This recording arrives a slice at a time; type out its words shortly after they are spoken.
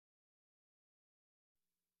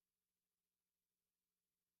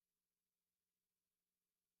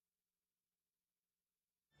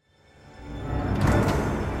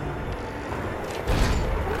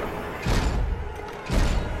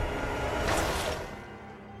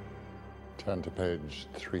Turn to page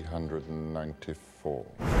 394.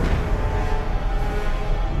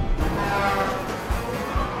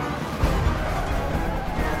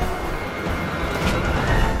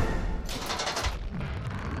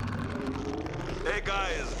 Hey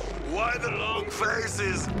guys, why the long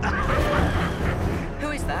faces? Who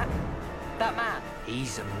is that? That man?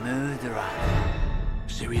 He's a murderer.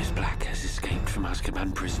 Sirius Black has escaped from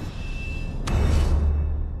Azkaban prison.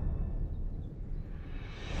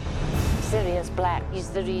 Sirius Black is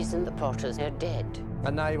the reason the Potters are dead.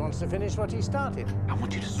 And now he wants to finish what he started. I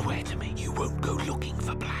want you to swear to me you won't go looking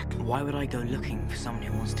for Black. Why would I go looking for someone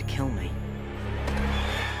who wants to kill me?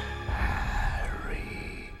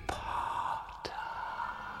 Harry Potter.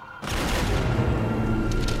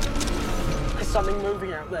 There's something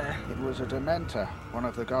moving out there. It was a Dementor, one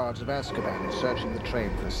of the guards of Azkaban, searching the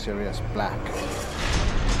train for Sirius Black.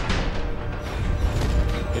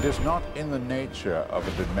 It is not in the nature of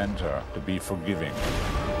a Dementor to be forgiving.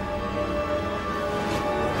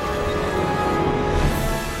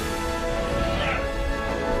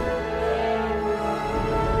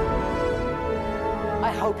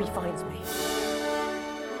 I hope he finds me.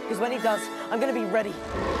 Because when he does, I'm going to be ready.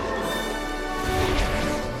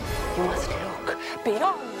 You must look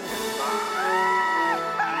beyond.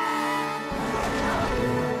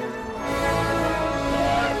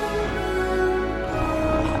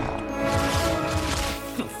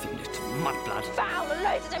 Filthy little mudblood. Foul,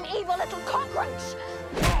 loathsome, evil little cockroach!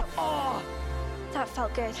 That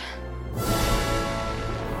felt good.